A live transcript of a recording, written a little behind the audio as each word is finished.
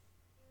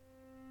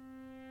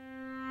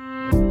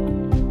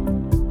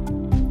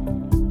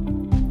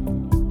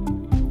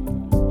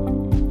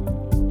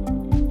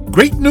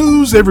Great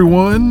news,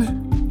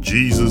 everyone!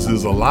 Jesus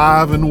is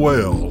alive and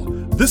well.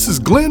 This is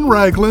Glenn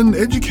Ragland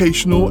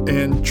Educational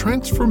and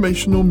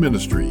Transformational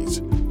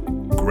Ministries.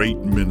 Great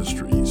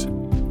Ministries.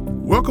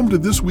 Welcome to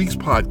this week's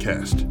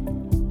podcast.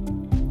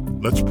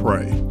 Let's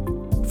pray.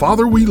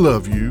 Father, we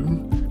love you.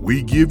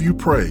 We give you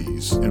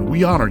praise and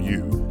we honor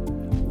you.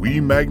 We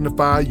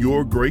magnify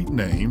your great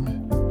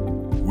name.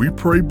 We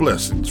pray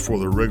blessings for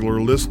the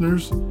regular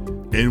listeners,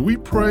 and we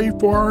pray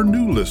for our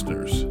new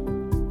listeners.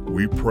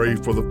 We pray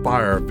for the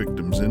fire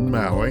victims in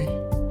Maui.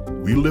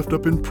 We lift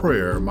up in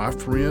prayer my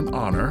friend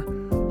Honor,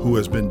 who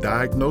has been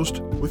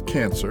diagnosed with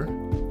cancer.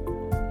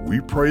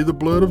 We pray the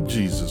blood of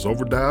Jesus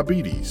over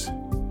diabetes.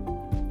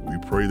 We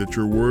pray that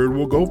your word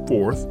will go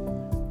forth.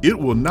 It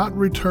will not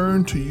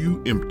return to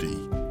you empty.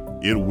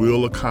 It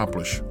will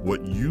accomplish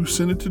what you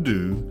sent it to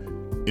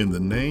do. In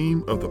the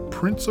name of the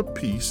Prince of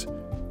Peace,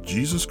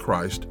 Jesus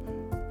Christ.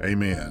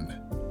 Amen.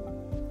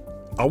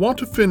 I want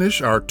to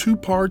finish our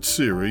two-part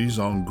series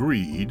on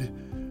greed,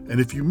 and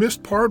if you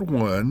missed part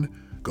 1,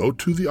 go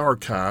to the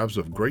archives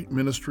of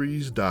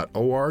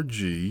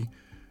greatministries.org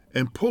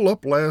and pull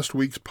up last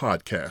week's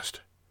podcast.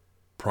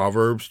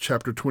 Proverbs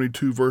chapter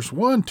 22 verse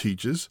 1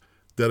 teaches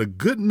that a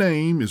good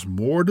name is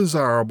more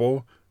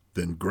desirable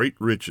than great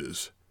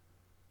riches.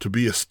 To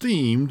be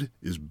esteemed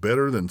is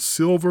better than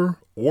silver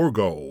or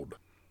gold.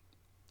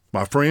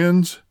 My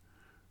friends,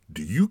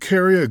 do you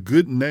carry a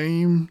good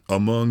name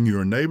among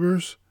your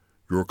neighbors,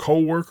 your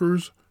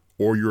co-workers,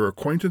 or your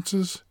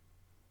acquaintances?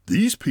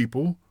 These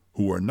people,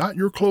 who are not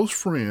your close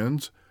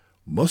friends,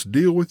 must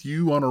deal with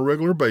you on a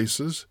regular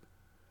basis,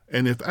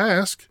 and if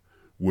asked,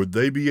 would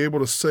they be able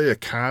to say a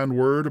kind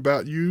word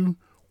about you,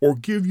 or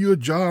give you a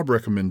job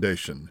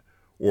recommendation,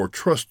 or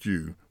trust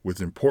you with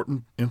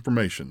important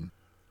information?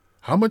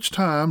 How much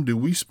time do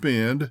we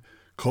spend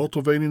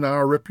cultivating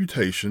our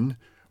reputation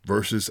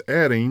versus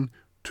adding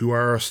to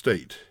our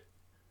estate?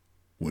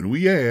 When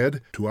we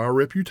add to our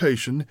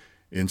reputation,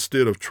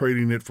 instead of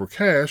trading it for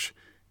cash,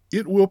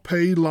 it will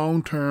pay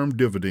long-term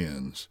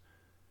dividends.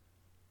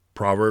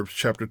 Proverbs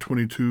chapter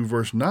 22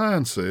 verse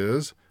 9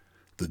 says,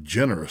 "The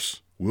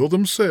generous will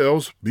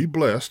themselves be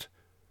blessed,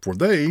 for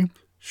they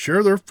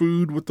share their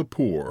food with the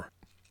poor."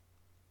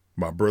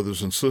 My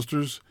brothers and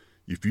sisters,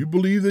 if you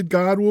believe that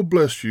God will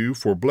bless you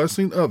for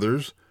blessing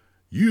others,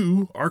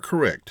 you are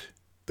correct.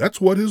 That's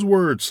what His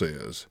Word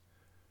says.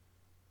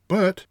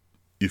 But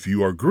if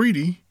you are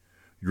greedy,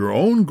 your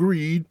own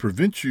greed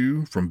prevents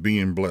you from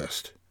being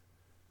blessed.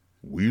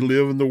 We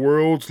live in the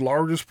world's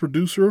largest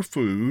producer of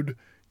food,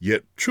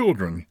 yet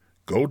children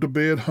go to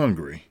bed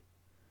hungry.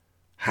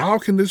 How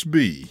can this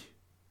be?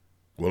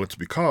 Well, it's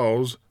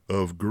because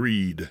of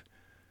greed.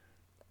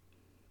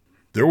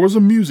 There was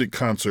a music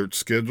concert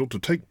scheduled to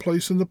take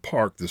place in the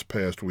park this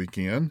past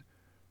weekend,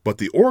 but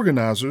the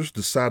organizers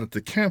decided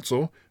to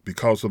cancel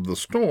because of the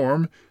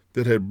storm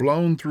that had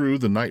blown through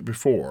the night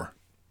before.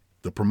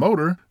 The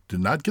promoter did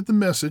not get the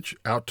message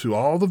out to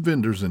all the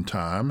vendors in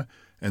time,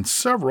 and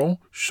several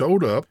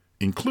showed up,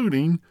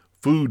 including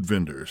food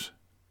vendors.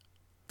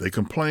 They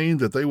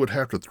complained that they would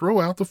have to throw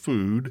out the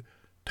food,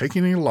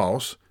 taking a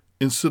loss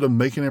instead of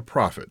making a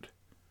profit.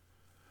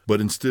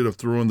 But instead of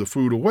throwing the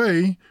food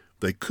away,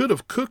 they could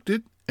have cooked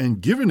it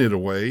and given it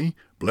away,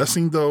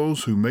 blessing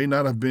those who may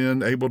not have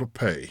been able to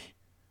pay.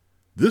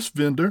 This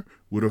vendor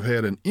would have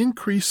had an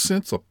increased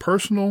sense of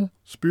personal,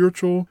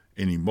 spiritual,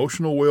 and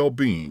emotional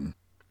well-being.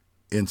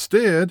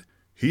 Instead,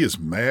 he is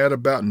mad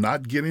about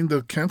not getting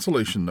the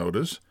cancellation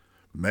notice,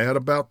 mad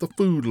about the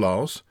food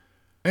loss,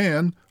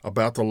 and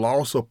about the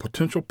loss of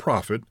potential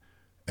profit,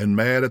 and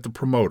mad at the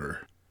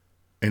promoter.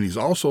 And he's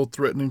also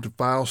threatening to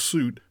file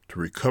suit to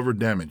recover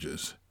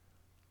damages.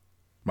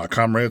 My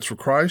comrades for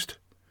Christ,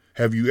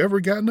 have you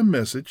ever gotten a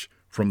message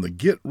from the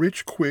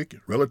get-rich-quick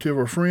relative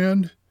or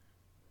friend?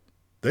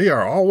 They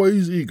are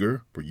always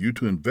eager for you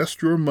to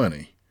invest your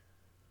money.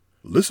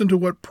 Listen to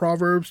what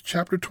Proverbs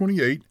chapter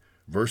 28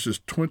 verses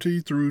 20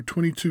 through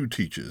 22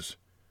 teaches.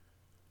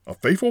 A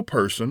faithful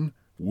person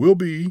will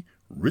be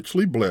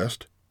richly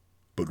blessed,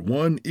 but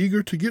one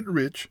eager to get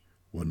rich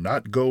will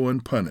not go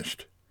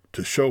unpunished.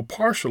 To show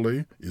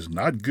partially is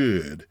not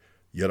good,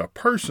 yet a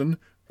person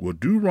will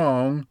do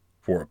wrong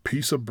for a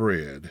piece of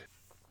bread.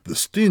 The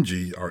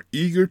stingy are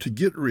eager to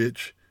get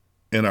rich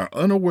and are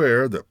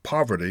unaware that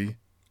poverty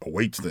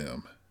awaits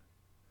them.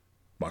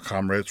 My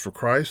comrades for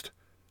Christ,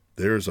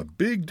 there is a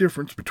big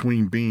difference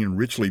between being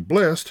richly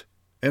blessed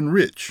and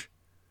rich.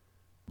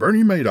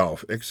 Bernie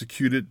Madoff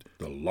executed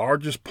the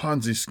largest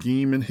Ponzi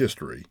scheme in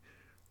history,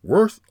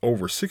 worth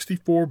over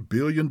 $64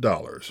 billion.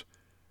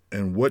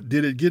 And what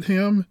did it get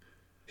him?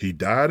 He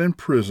died in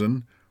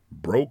prison,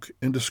 broke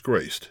and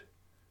disgraced.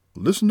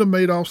 Listen to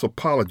Madoff's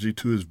apology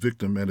to his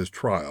victim at his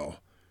trial.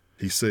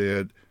 He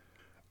said,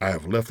 "I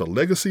have left a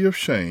legacy of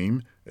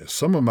shame, as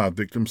some of my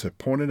victims have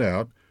pointed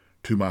out,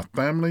 to my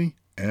family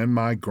and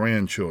my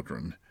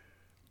grandchildren.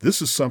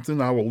 This is something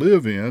I will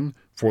live in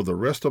for the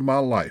rest of my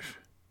life.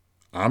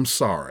 I'm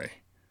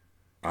sorry.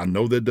 I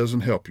know that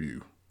doesn't help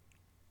you."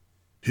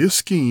 His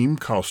scheme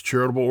cost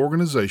charitable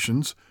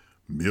organizations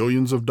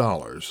millions of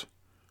dollars.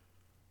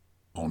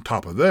 On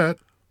top of that,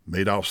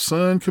 Madoff's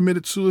son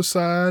committed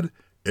suicide,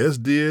 as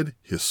did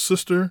his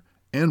sister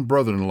and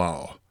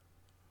brother-in-law.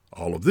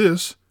 All of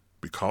this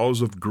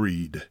because of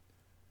greed.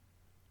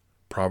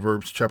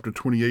 Proverbs chapter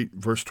 28,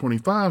 verse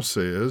 25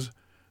 says,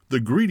 "The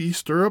greedy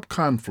stir up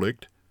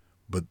conflict,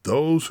 but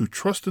those who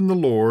trust in the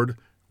Lord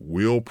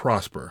will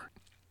prosper."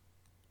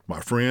 My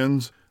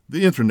friends,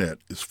 the internet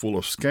is full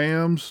of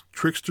scams,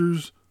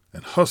 tricksters,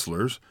 and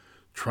hustlers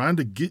trying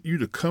to get you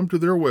to come to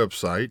their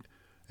website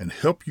and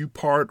help you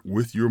part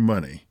with your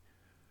money.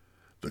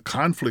 The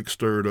conflict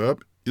stirred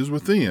up is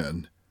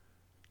within.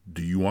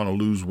 Do you want to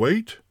lose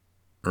weight,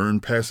 earn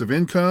passive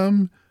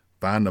income,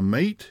 find a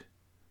mate,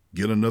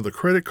 get another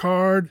credit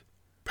card,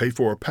 pay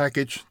for a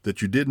package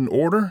that you didn't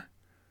order,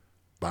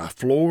 buy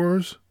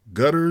floors,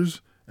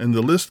 gutters, and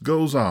the list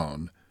goes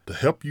on to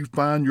help you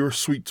find your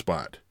sweet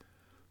spot,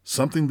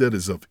 something that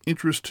is of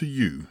interest to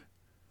you,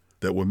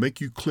 that will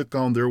make you click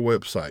on their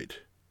website?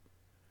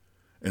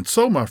 And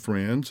so, my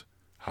friends,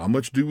 how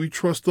much do we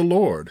trust the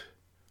Lord?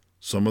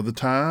 Some of the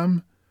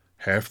time,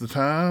 half the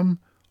time,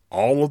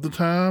 all of the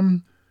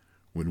time?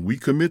 When we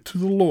commit to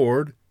the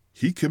Lord,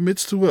 He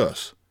commits to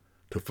us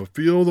to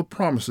fulfill the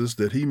promises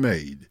that He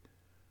made.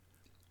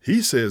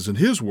 He says in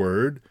His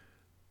Word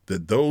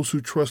that those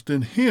who trust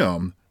in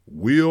Him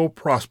will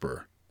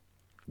prosper.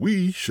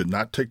 We should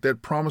not take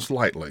that promise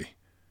lightly.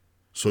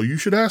 So you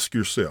should ask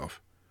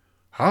yourself,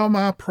 how am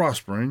I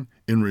prospering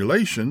in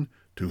relation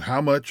to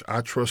how much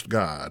I trust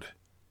God?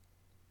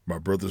 My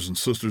brothers and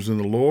sisters in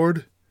the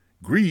Lord,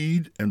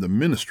 greed and the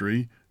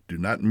ministry do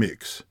not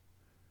mix.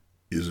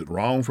 Is it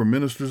wrong for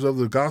ministers of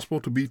the gospel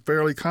to be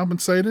fairly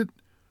compensated?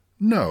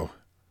 No.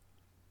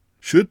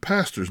 Should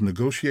pastors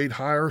negotiate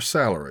higher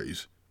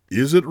salaries?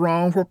 Is it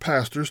wrong for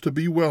pastors to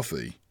be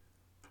wealthy?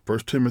 1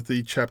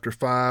 Timothy chapter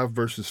 5,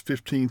 verses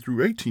 15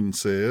 through 18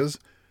 says,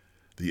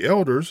 "The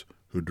elders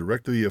who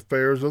direct the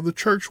affairs of the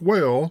church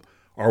well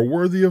are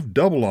worthy of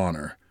double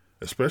honor,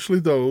 especially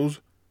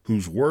those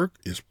whose work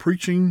is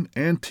preaching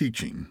and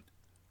teaching.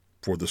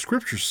 For the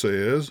Scripture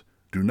says,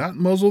 'Do not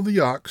muzzle the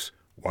ox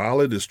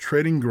while it is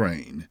treading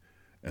grain,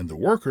 and the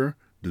worker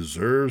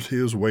deserves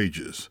his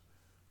wages.'"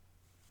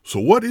 So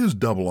what is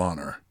double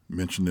honor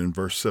mentioned in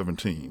verse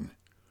 17?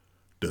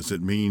 Does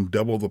it mean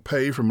double the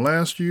pay from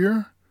last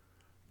year?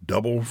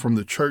 Double from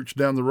the church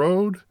down the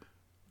road?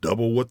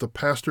 Double what the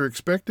pastor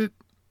expected?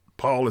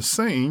 Paul is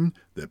saying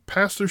that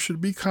pastors should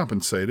be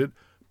compensated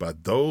by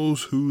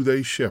those who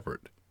they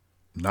shepherd.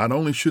 Not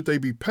only should they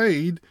be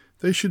paid,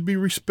 they should be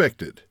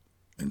respected,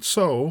 and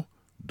so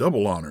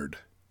double honored.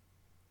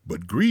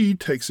 But greed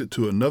takes it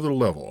to another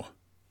level.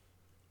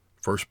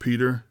 1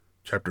 Peter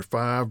chapter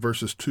 5,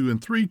 verses 2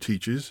 and 3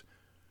 teaches,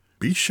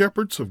 "Be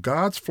shepherds of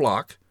God's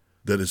flock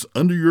that is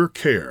under your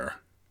care,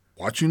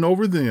 watching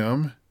over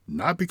them,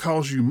 not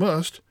because you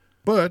must,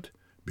 but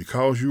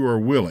because you are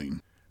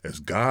willing, as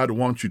God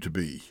wants you to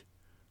be,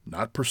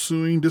 not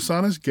pursuing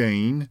dishonest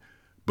gain,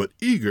 but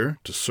eager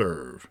to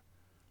serve,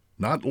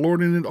 not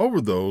lording it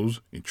over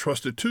those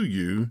entrusted to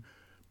you,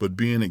 but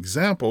being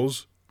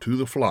examples to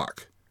the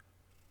flock."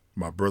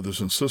 My brothers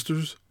and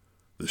sisters,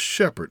 the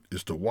shepherd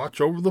is to watch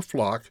over the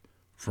flock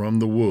from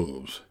the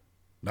wolves,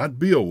 not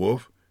be a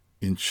wolf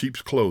in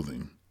sheep's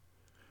clothing.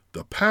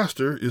 The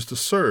pastor is to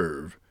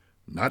serve,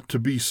 not to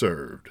be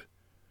served.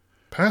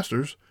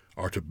 Pastors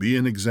are to be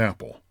an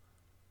example.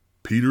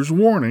 Peter's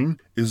warning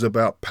is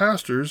about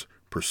pastors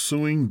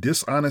pursuing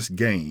dishonest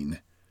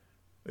gain.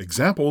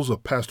 Examples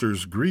of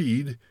pastors'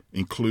 greed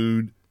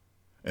include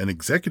an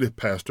executive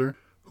pastor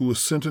who was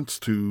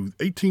sentenced to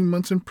 18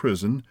 months in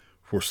prison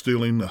for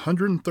stealing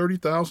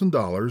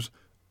 $130,000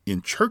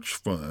 in church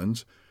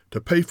funds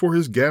to pay for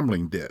his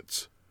gambling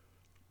debts,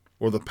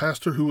 or the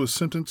pastor who was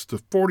sentenced to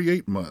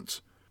 48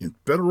 months in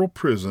federal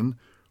prison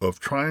of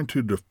trying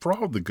to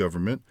defraud the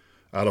government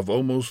out of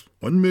almost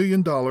 $1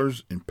 million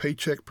in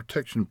Paycheck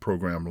Protection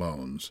Program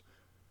loans.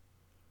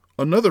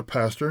 Another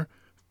pastor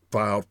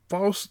filed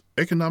false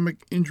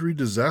economic injury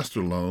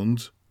disaster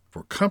loans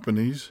for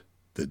companies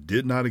that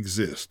did not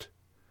exist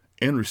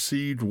and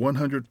received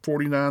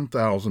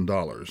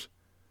 $149,000.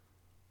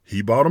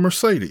 He bought a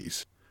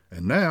Mercedes,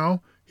 and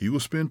now he will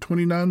spend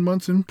 29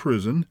 months in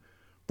prison,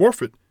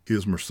 forfeit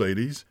his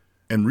Mercedes,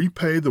 and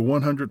repay the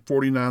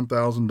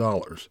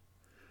 $149,000.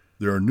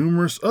 There are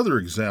numerous other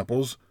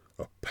examples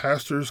of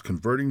pastors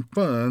converting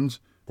funds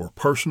for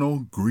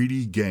personal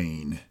greedy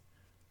gain.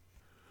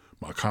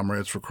 My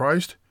comrades for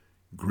Christ,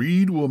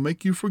 greed will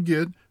make you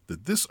forget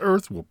that this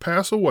earth will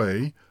pass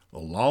away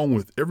along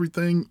with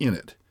everything in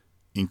it,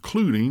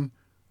 including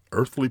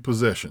earthly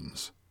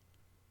possessions.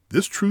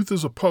 This truth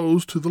is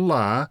opposed to the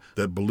lie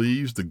that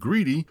believes the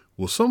greedy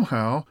will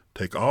somehow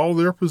take all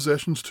their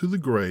possessions to the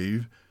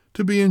grave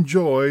to be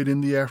enjoyed in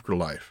the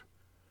afterlife.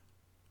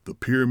 The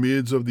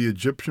pyramids of the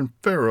Egyptian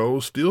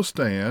pharaohs still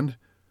stand,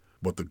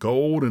 but the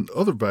gold and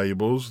other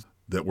valuables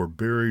that were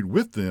buried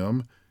with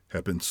them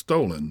have been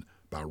stolen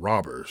by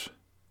robbers.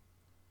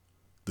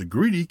 The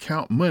greedy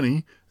count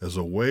money as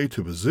a way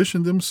to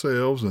position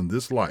themselves in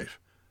this life.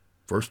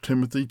 1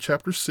 Timothy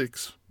chapter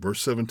 6,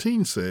 verse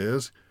 17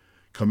 says,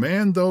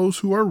 Command those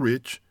who are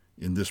rich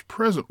in this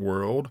present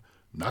world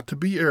not to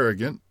be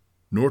arrogant,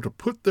 nor to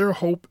put their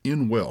hope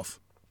in wealth,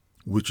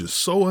 which is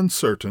so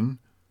uncertain,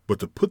 but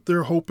to put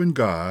their hope in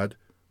God,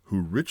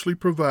 who richly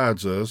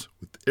provides us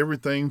with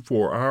everything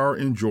for our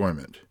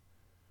enjoyment.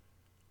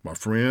 My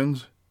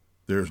friends,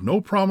 there is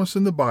no promise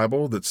in the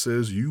Bible that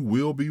says you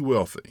will be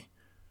wealthy.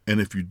 And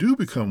if you do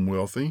become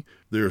wealthy,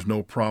 there is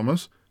no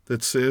promise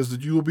that says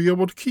that you will be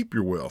able to keep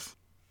your wealth.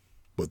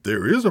 But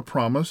there is a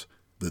promise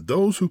that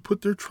those who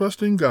put their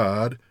trust in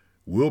God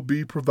will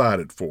be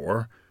provided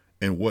for,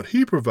 and what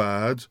He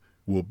provides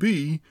will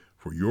be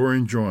for your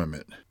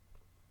enjoyment.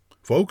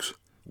 Folks,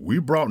 we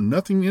brought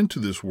nothing into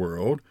this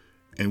world,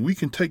 and we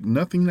can take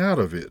nothing out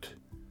of it.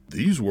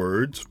 These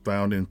words,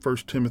 found in 1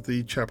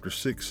 Timothy chapter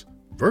 6,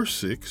 verse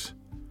 6,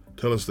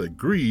 tell us that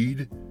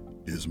greed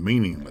is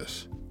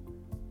meaningless.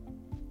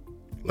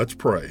 Let's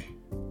pray.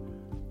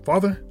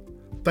 Father,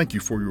 thank you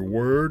for your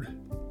word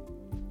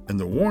and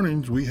the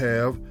warnings we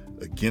have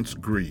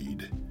against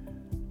greed.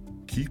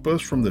 Keep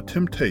us from the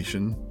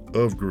temptation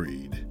of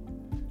greed.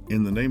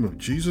 In the name of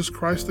Jesus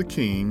Christ the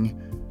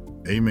King,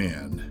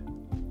 amen.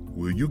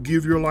 Will you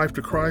give your life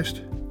to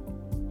Christ?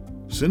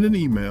 Send an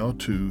email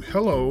to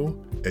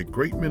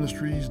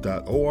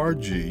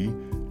hello@greatministries.org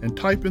and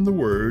type in the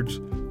words,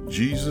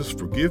 Jesus,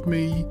 forgive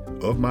me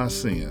of my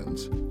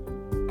sins.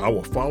 I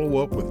will follow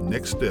up with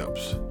next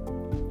steps.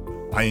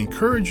 I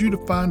encourage you to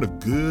find a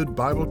good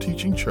Bible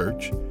teaching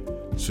church.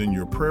 Send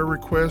your prayer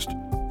request,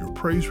 your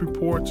praise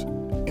reports,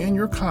 and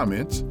your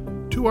comments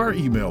to our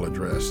email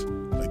address.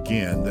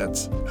 Again,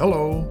 that's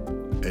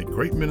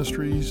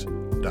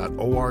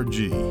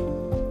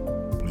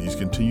hello@greatministries.org. Please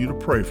continue to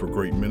pray for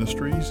Great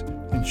Ministries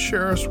and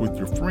share us with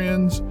your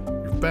friends,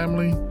 your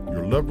family,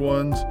 your loved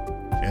ones,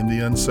 and the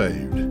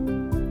unsaved.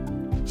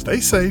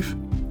 Stay safe,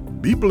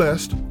 be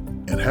blessed,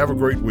 and have a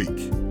great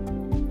week.